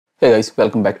Hey guys,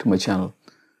 welcome back to my channel.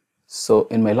 So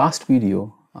in my last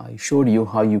video, I showed you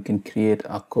how you can create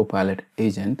a Copilot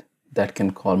agent that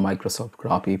can call Microsoft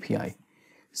Graph API.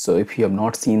 So if you have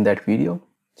not seen that video,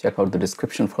 check out the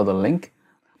description for the link,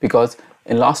 because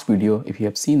in last video, if you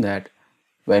have seen that,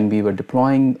 when we were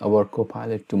deploying our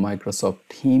Copilot to Microsoft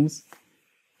Teams,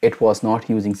 it was not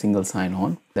using single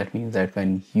sign-on. That means that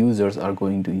when users are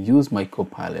going to use my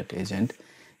Copilot agent,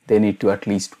 they need to at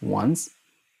least once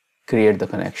create the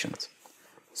connections.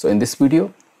 So in this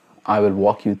video, I will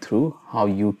walk you through how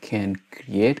you can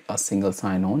create a single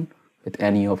sign-on with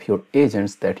any of your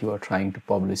agents that you are trying to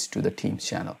publish to the Teams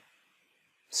channel.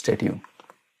 Stay tuned.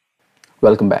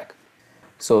 Welcome back.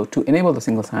 So to enable the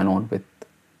single sign-on with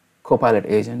Copilot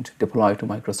agent deployed to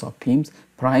Microsoft Teams,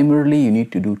 primarily you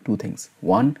need to do two things.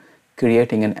 One,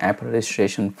 creating an app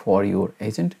registration for your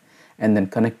agent, and then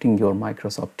connecting your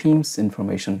Microsoft Teams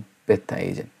information with the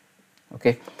agent.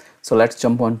 Okay, so let's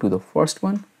jump on to the first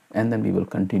one, and then we will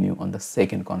continue on the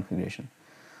second configuration.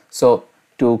 So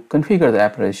to configure the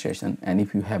app registration, and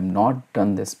if you have not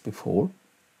done this before,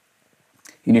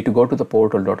 you need to go to the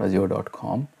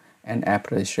portal.azure.com and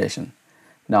app registration.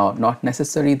 Now, not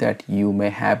necessary that you may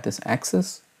have this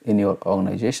access in your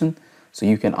organization, so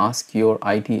you can ask your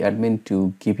IT admin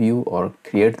to give you or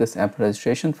create this app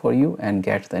registration for you and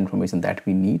get the information that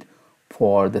we need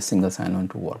for the single sign-on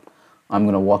to work. I'm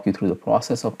going to walk you through the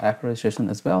process of app registration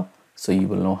as well, so you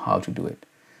will know how to do it.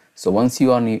 So once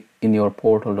you are in your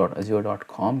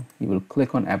portal.azure.com, you will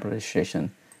click on app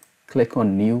registration, click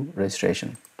on new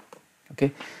registration.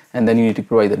 Okay, and then you need to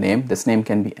provide the name. This name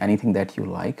can be anything that you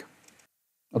like.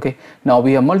 Okay, now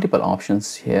we have multiple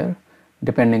options here.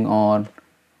 Depending on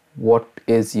what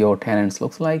is your tenants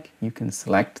looks like, you can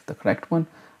select the correct one.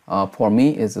 For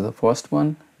me is the first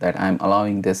one, that I'm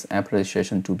allowing this app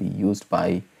registration to be used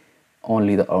by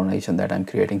only the organization that I'm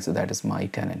creating, so that is my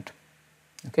tenant.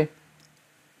 Okay,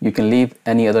 you can leave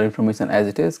any other information as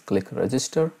it is. Click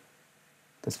register.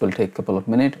 This will take a couple of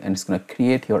minutes and it's going to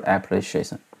create your app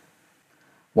registration.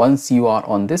 Once you are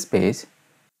on this page,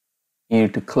 you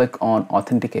need to click on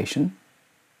authentication,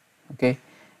 okay,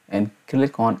 and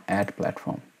click on add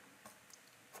platform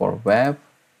for web,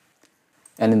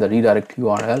 and in the redirect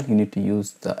URL you need to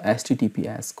use the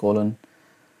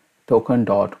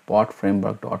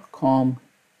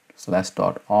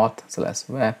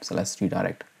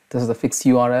https://token.botframework.com/.auth/web/redirect. This is the fixed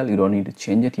URL. You don't need to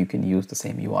change it. You can use the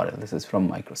same URL. This is from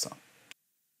Microsoft.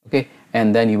 Okay,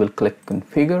 and then you will click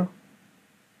configure.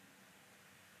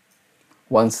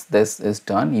 Once this is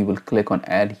done, you will click on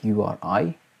add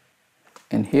URI,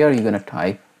 and here you're going to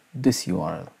type this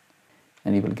URL,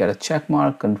 and you will get a check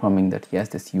mark confirming that yes,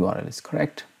 this URL is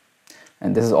correct.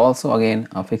 And this is also again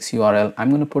a fixed URL. I'm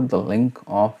going to put the link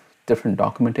of different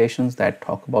documentations that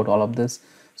talk about all of this,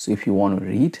 so if you want to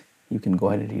read, you can go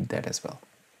ahead and read that as well.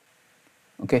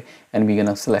 Okay, and we're going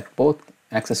to select both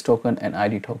access token and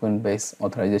ID token based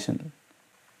authorization.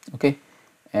 Okay,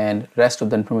 and rest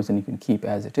of the information you can keep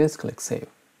as it is. Click save.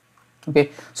 Okay,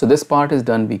 so this part is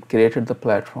done. We created the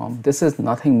platform. This is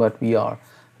nothing but we are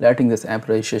letting this app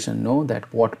registration know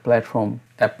that what platform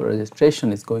app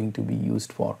registration is going to be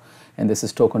used for, and this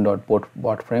is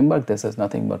token.bot framework. This is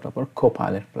nothing but our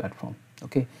Copilot platform.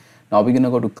 Okay, now we're going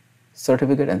to go to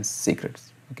certificate and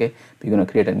secrets. Okay, we're going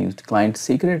to create a new client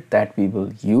secret that we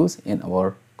will use in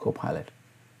our Copilot.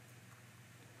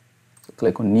 So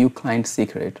click on new client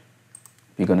secret.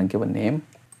 We're going to give a name,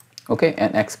 okay,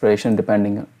 and expiration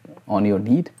depending on your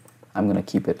need. I'm going to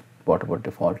keep it whatever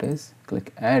default is.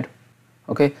 Click add.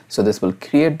 Okay, so this will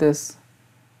create this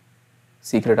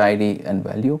secret ID and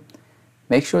value.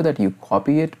 Make sure that you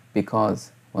copy it,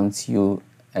 because once you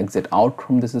exit out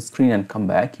from this screen and come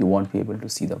back, you won't be able to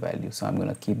see the value. So I'm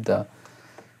going to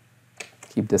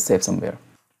keep this safe somewhere.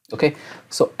 Okay,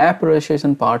 so app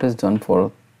registration part is done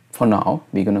for now.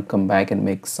 We're going to come back and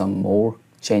make some more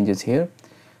changes here.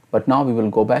 But now we will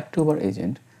go back to our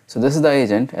agent. So this is the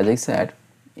agent. As I said,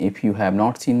 if you have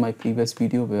not seen my previous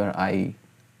video where I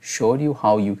showed you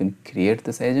how you can create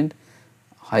this agent,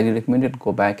 highly recommend it.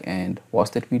 Go back and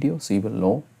watch that video so you will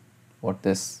know what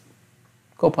this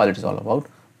Copilot is all about.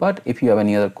 But if you have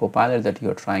any other Copilot that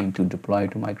you are trying to deploy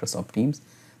to Microsoft Teams,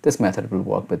 this method will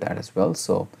work with that as well.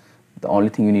 So the only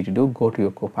thing you need to do, go to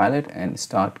your Copilot and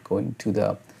start going to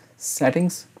the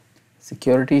settings,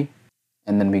 security,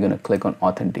 and then we're going to click on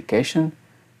authentication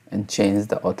and change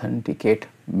the authenticate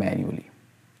manually.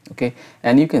 Okay,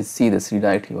 and you can see this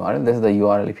redirect URL. This is the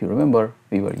URL, if you remember,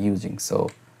 we were using. So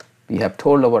we have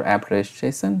told our app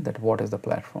registration that what is the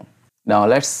platform. Now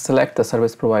let's select the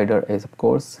service provider as, of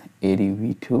course,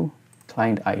 ADV2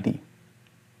 client ID.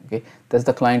 Okay, that's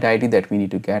the client ID that we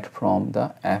need to get from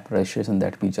the app registration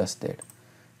that we just did.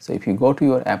 So if you go to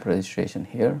your app registration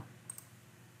here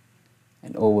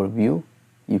and overview,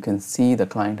 you can see the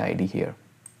client ID here.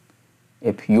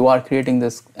 If you are creating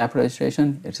this app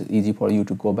registration, it's easy for you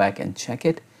to go back and check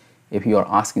it. If you are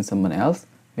asking someone else,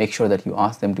 make sure that you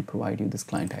ask them to provide you this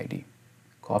client ID.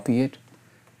 Copy it,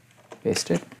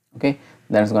 paste it. Okay,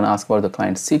 then it's going to ask for the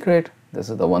client secret. This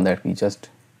is the one that we just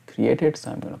created,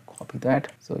 so I'm going to copy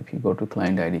that. So if you go to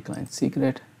client ID, client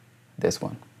secret, this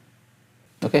one.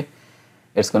 Okay,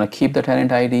 it's going to keep the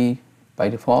tenant ID by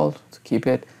default, so keep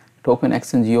it. Token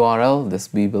exchange URL,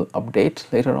 this we will update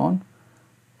later on.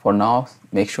 For now,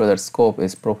 make sure that scope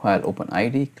is profile open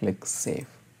ID, click save.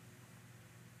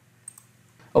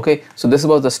 Okay, so this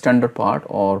was the standard part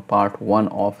or part 1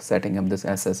 of setting up this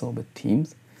SSO with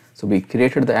Teams. So we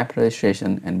created the app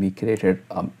registration and we created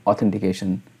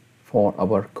authentication for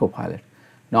our Copilot.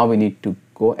 Now we need to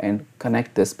go and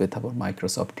connect this with our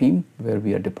Microsoft team where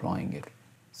we are deploying it.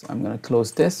 So I'm going to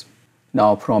close this.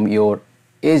 Now from your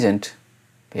agent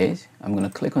page, I'm going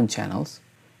to click on channels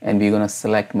and we're going to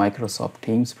select Microsoft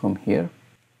Teams from here.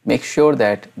 Make sure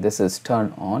that this is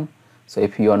turned on. So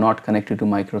if you are not connected to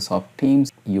Microsoft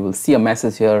Teams, you will see a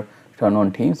message here, turn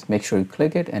on Teams. Make sure you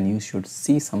click it and you should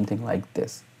see something like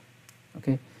this.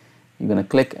 Okay, you're going to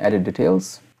click edit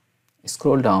details,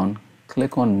 scroll down,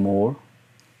 click on more,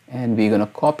 and we're going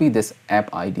to copy this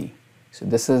app ID. So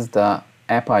this is the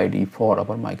app ID for our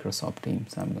Microsoft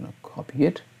Teams. I'm going to copy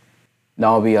it.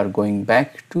 Now we are going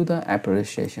back to the app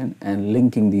registration and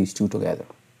linking these two together.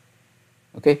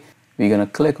 Okay, we're going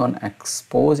to click on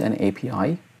expose an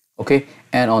API. Okay,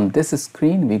 and on this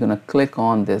screen we're going to click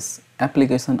on this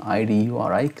application ID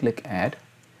URI, click add.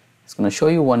 It's going to show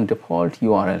you one default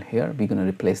URL here. We're going to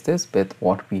replace this with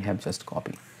what we have just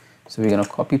copied. So we're going to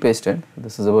copy paste it.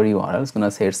 This is our URL. It's going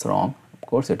to say it's wrong. Of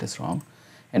course it is wrong.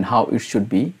 And how it should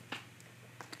be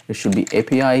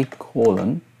API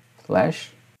colon slash,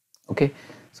 okay,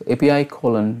 so API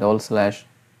colon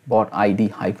 / bot ID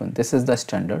hyphen. This is the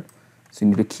standard. So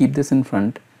you need to keep this in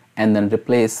front and then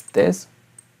replace this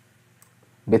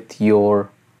with your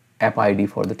app ID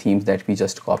for the teams that we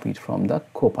just copied from the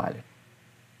Copilot.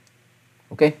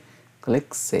 Okay,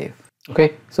 click save.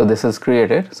 Okay, so this is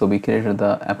created. So we created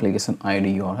the application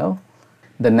ID URL.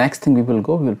 The next thing we will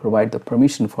provide the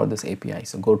permission for this API.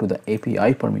 So go to the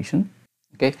API permission.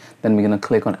 Okay, then we're going to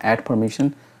click on add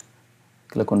permission,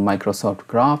 click on Microsoft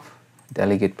Graph,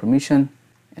 delegate permission,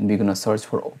 and we're going to search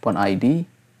for OpenID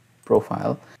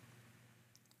profile.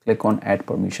 Click on add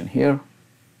permission here.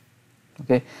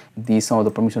 Okay, these some of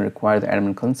the permission require the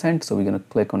admin consent, so we're going to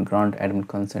click on grant admin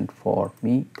consent for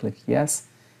me, click yes,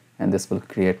 and this will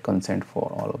create consent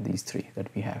for all of these three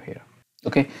that we have here.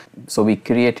 Okay, so we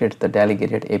created the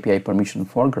delegated API permission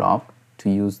for Graph to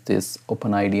use this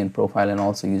OpenID and profile and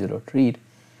also user.read.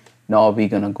 Now we're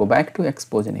going to go back to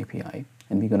expose an API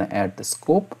and we're going to add the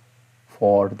scope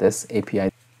for this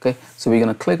API. Okay, so we're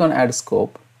going to click on add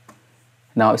scope.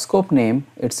 Now scope name,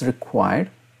 it's required,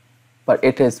 but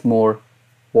it is more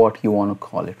what you want to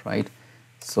call it, right?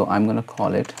 So I'm going to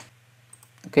call it,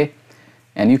 okay,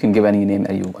 and you can give any name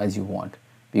as you want.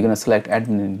 We're going to select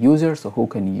admin and user, so who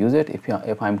can use it.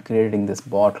 If I'm creating this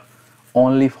bot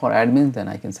only for admins, then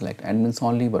I can select admins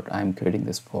only, but I'm creating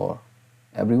this for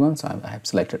everyone, so I have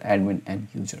selected admin and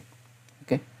user.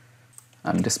 Okay,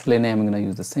 display name, I'm going to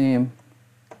use the same,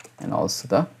 and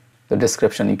also the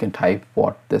description, you can type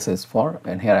what this is for,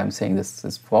 and here I'm saying this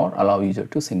is for allow user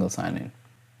to single sign in.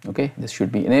 Okay, this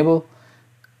should be enabled.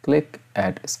 Click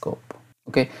add scope.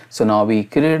 Okay, so now we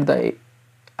created the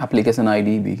application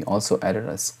ID, we also added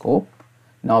a scope.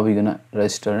 Now we're gonna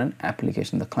register an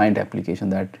application, the client application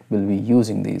that will be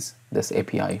using this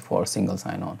API for single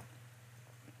sign-on.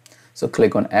 So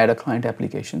click on add a client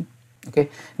application. Okay,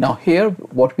 now here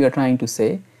what we are trying to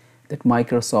say that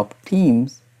Microsoft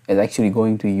Teams is actually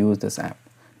going to use this app.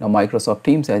 Now Microsoft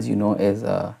Teams, as you know, is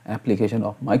an application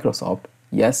of Microsoft.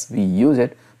 Yes, we use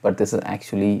it, but this is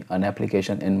actually an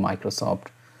application in Microsoft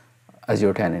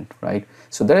Azure tenant, right?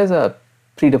 So there is a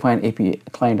predefined API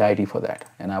client ID for that,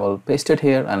 and I will paste it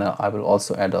here, and I will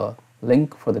also add a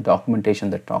link for the documentation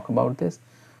that talk about this.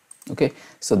 Okay,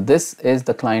 so this is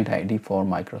the client ID for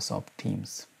Microsoft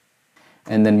Teams,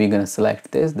 and then we're going to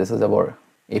select this. This is our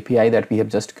API that we have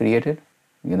just created.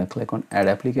 We're going to click on add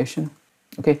application.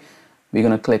 Okay, we're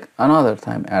going to click another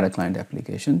time add a client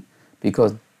application,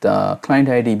 because the client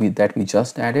ID that we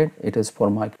just added, it is for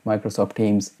Microsoft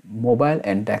Teams mobile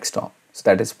and desktop. So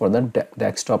that is for the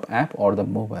desktop app or the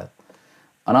mobile.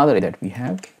 Another that we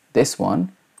have, this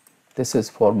one, this is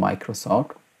for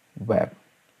Microsoft Web.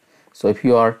 So if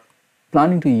you are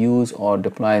planning to use or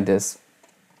deploy this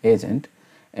agent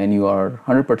and you are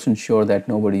 100% sure that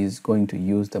nobody is going to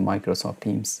use the Microsoft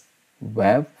Teams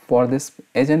web for this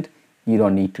agent, you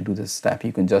don't need to do this step.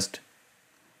 You can just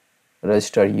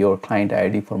register your client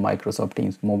ID for Microsoft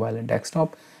Teams mobile and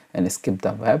desktop and skip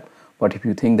the web. But if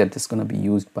you think that this is going to be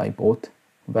used by both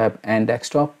web and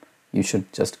desktop, you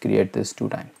should just create this 2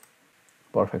 times.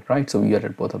 Perfect, right? So we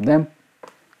added both of them.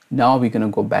 Now we're going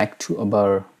to go back to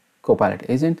our Copilot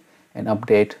agent and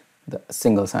update the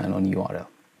single sign-on URL.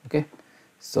 Okay,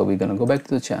 so we're going to go back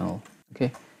to the channel.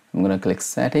 Okay, I'm going to click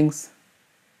settings,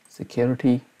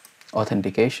 security,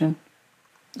 authentication.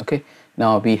 Okay,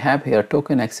 now we have here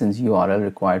token exchange URL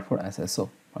required for SSO,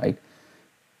 right?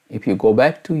 If you go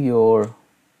back to your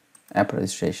app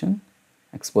registration,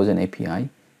 exposure API,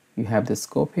 you have this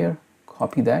scope here,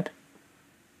 copy that,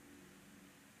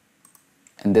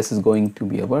 and this is going to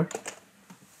be our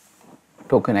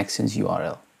token exchange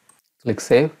URL. Click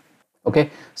save. Okay,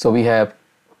 so we have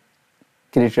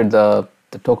created the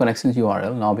token exchange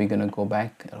URL. Now we're going to go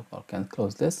back, or can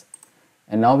close this,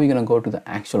 and now we're going to go to the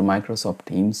actual Microsoft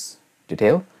Teams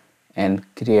detail and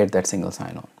create that single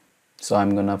sign-on. So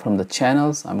I'm going to, from the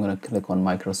channels, I'm going to click on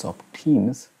Microsoft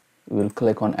Teams. We'll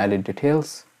click on edit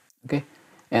details. Okay,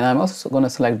 and I'm also going to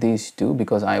select these two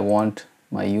because I want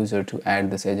my user to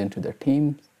add this agent to their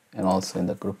team and also in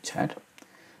the group chat.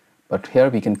 But here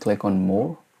we can click on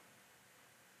more,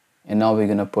 and now we're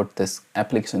going to put this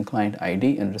application client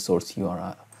ID and resource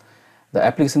URL. The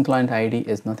application client ID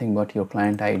is nothing but your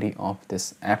client ID of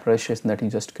this app registration that you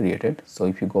just created. So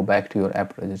if you go back to your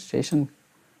app registration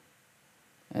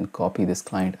and copy this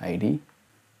client ID,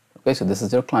 okay, so this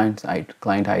is your client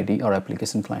ID or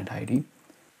application client ID.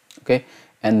 Okay,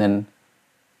 and then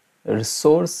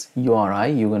resource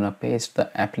URI, you're going to paste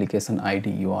the application ID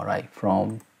URI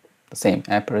from the same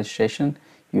app registration.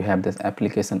 You have this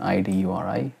application ID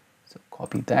URI, so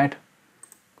copy that,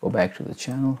 go back to the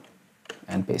channel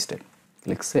and paste it.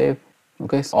 Click save.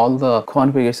 Okay, so all the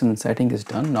configuration and setting is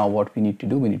done. Now what we need to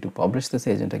do, we need to publish this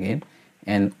agent again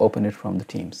and open it from the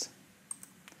Teams.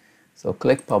 So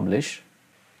click publish.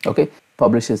 Okay,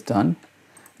 publish is done.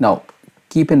 Now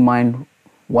keep in mind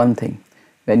one thing.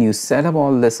 When you set up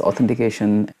all this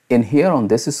authentication in here on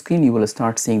this screen, you will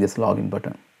start seeing this login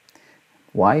button.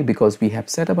 Why? Because we have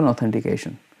set up an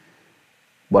authentication.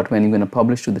 But when you're going to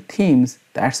publish to the Teams,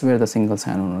 that's where the single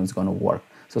sign-on is going to work.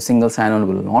 So single sign-on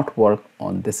will not work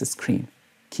on this screen.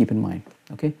 Keep in mind.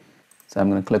 Okay. So I'm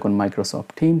going to click on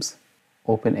Microsoft Teams,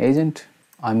 open agent.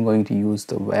 I'm going to use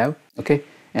the web. Okay.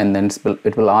 And then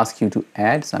it will ask you to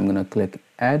add. So I'm going to click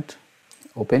add,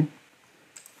 open.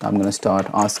 I'm going to start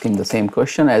asking the same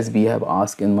question as we have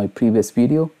asked in my previous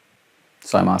video.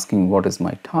 So I'm asking what is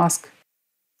my task.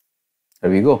 There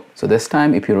we go. So this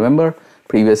time, if you remember,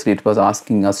 previously it was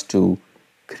asking us to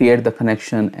create the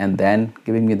connection and then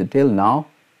giving me the detail. Now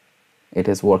it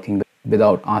is working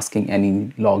without asking any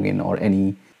login or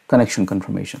any connection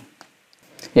confirmation.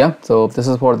 Yeah, so this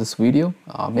is for this video.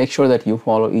 Make sure that you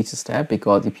follow each step,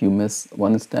 because if you miss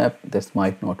one step, this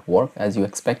might not work as you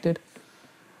expected.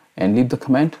 And leave the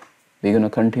comment. We're going to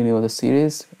continue the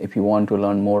series. If you want to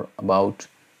learn more about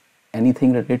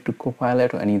anything related to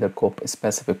Copilot or any other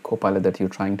specific Copilot that you're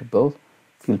trying to build,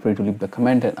 feel free to leave the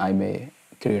comment and I may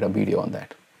create a video on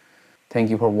that. Thank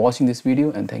you for watching this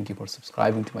video and thank you for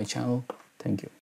subscribing to my channel. Thank you.